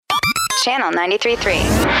Channel 93.3.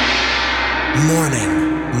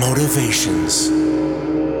 Morning Motivations.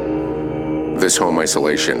 This home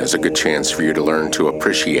isolation is a good chance for you to learn to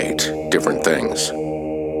appreciate different things.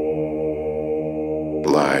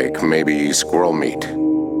 Like maybe squirrel meat.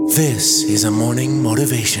 This is a morning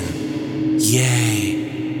motivation.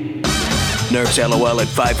 Yay. Nerf's LOL at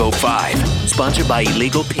 5:05. Sponsored by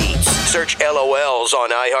Illegal Pete's. Search LOLs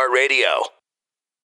on iHeartRadio.